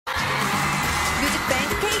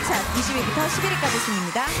K차트 20위부터 11위까지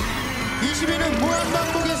순입니다. 20위는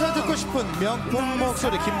무한반복에서 듣고 싶은 명품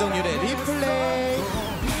목소리 김동률의 리플레이.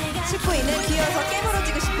 19위는 귀여워서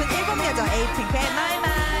깨물어지고 싶은 일곱 여정 에이핑크의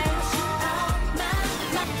말말.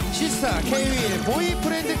 시스타 K-윌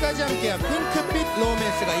보이프렌드까지 함께한 핑크빛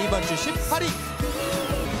로맨스가 이번 주 18위.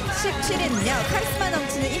 17위는요 카리스마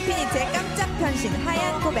넘치는 인피니트의 깜짝 변신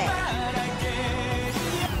하얀 고백.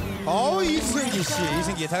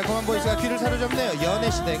 이승기의 달콤한 보이스가 귀를 사로잡네요.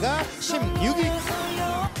 연애시대가 16위.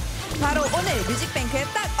 바로 오늘 뮤직뱅크에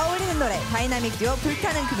딱 어울리는 노래 다이나믹 듀오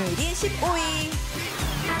불타는 금요일이 15위.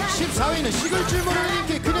 14위는 식을 줄 모르는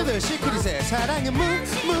인기 그녀들 시크릿의 사랑은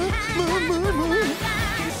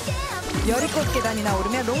열이꽃 계단이나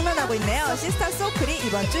오르며 롱런하고 있네요. 시스타 소클이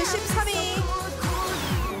이번 주 13위.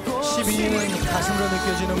 12위는 가슴으로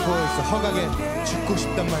느껴지는 보이스 허각의 죽고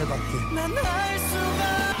싶단 말밖에.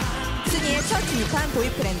 순위의 첫 진입한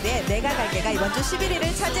보이프렌드의 내가 갈게가 이번 주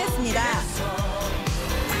 11위를 차지했습니다.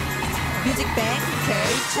 뮤직뱅크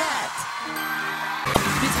K차트.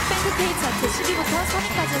 뮤직뱅크 K차트 10위부터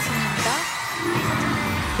 3위까지 순입니다.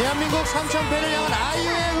 대한민국 삼촌팬을 향한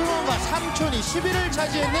아이유의 응원과 삼촌이 10위를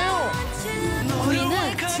차지했네요. 9위는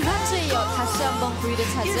지난주에 이어 다시 한번 9위를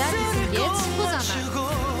차지한 이승기의 친구잖아.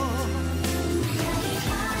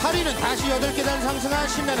 8위는 다시 8계단 상승한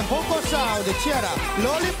신나는 벚꽃 사운드 티아라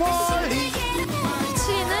롤리폴리.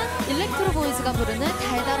 7위는 일렉트로 보이즈가 부르는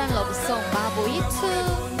달달한 러브송 마보이 2.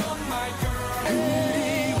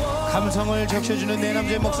 감성을 적셔주는 내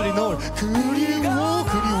남자의 목소리 노을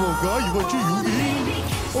그리워가 이번 주 6위.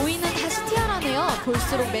 5위는 다시 티아라네요.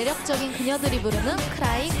 볼수록 매력적인 그녀들이 부르는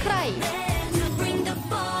크라이 크라이.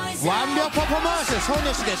 완벽 퍼포먼스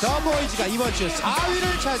소녀시대 더보이즈가 이번 주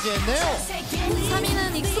 4위를 차지했네요.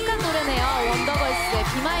 3위는 익숙한 노래네요. 원더걸스의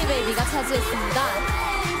Be My Baby가 차지했습니다.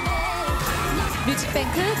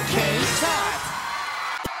 뮤직뱅크 K차트.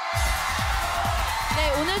 네,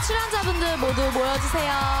 오늘 출연자분들 모두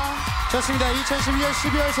모여주세요. 좋습니다. 2012년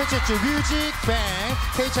 12월 셋째 주 뮤직뱅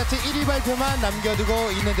K차트 1위 발표만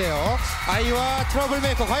남겨두고 있는데요. 아이와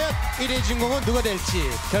트러블메이커 과연 1위 주인공은 누가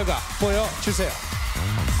될지 결과 보여주세요.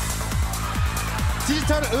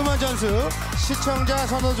 디지털 음원 점수, 시청자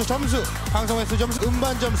선호도 점수, 방송 횟수 점수,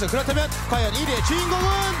 음반 점수. 그렇다면 과연 1위의 주인공은?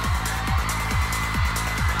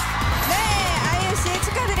 네, 아이유씨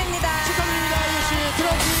축하드립니다. 축하드립니다. 아이유씨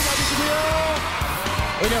트로피 받으시고요.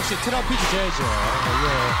 은혁씨 트로피 주셔야죠. 예.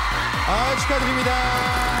 축하드립니다.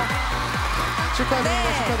 네.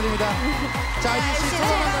 축하드립니다. 자, 아이유씨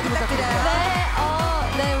소감 한마디 부탁드립니다.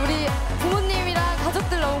 네, 우리 부모님이랑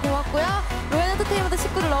가족들 너무 고맙고요. 로엔 엔터테인먼트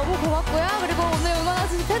식구들 너무 고맙고요. 그리고 오늘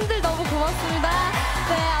응원해주신 팬들 너무 고맙습니다.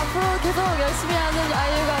 네, 앞으로 계속 열심히 하는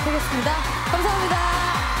아이유가 되겠습니다. 감사합니다.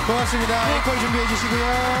 고맙습니다. 앵콜 준비해 주시고요.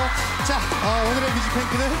 자, 오늘의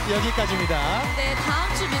뮤직뱅크는 여기까지입니다. 네,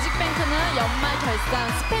 다음 주 뮤직뱅크는 연말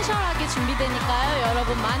결산 스페셜하게 준비되니까요.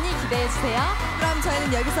 여러분 많이 기대해주세요. 그럼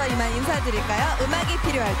저희는 여기서 이만 인사드릴까요? 음악이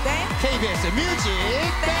필요할 때 KBS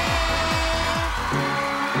뮤직뱅.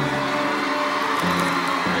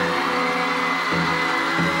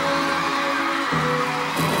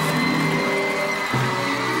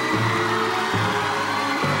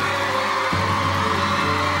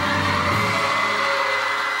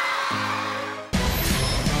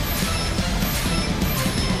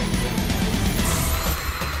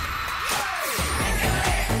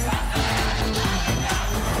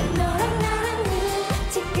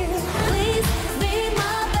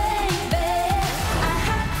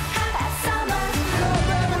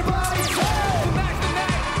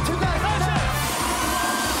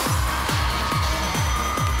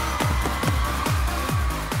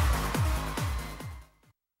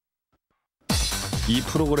 이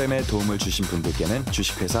프로그램에 도움을 주신 분들께는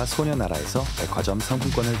주식회사 소녀나라에서 백화점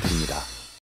상품권을 드립니다.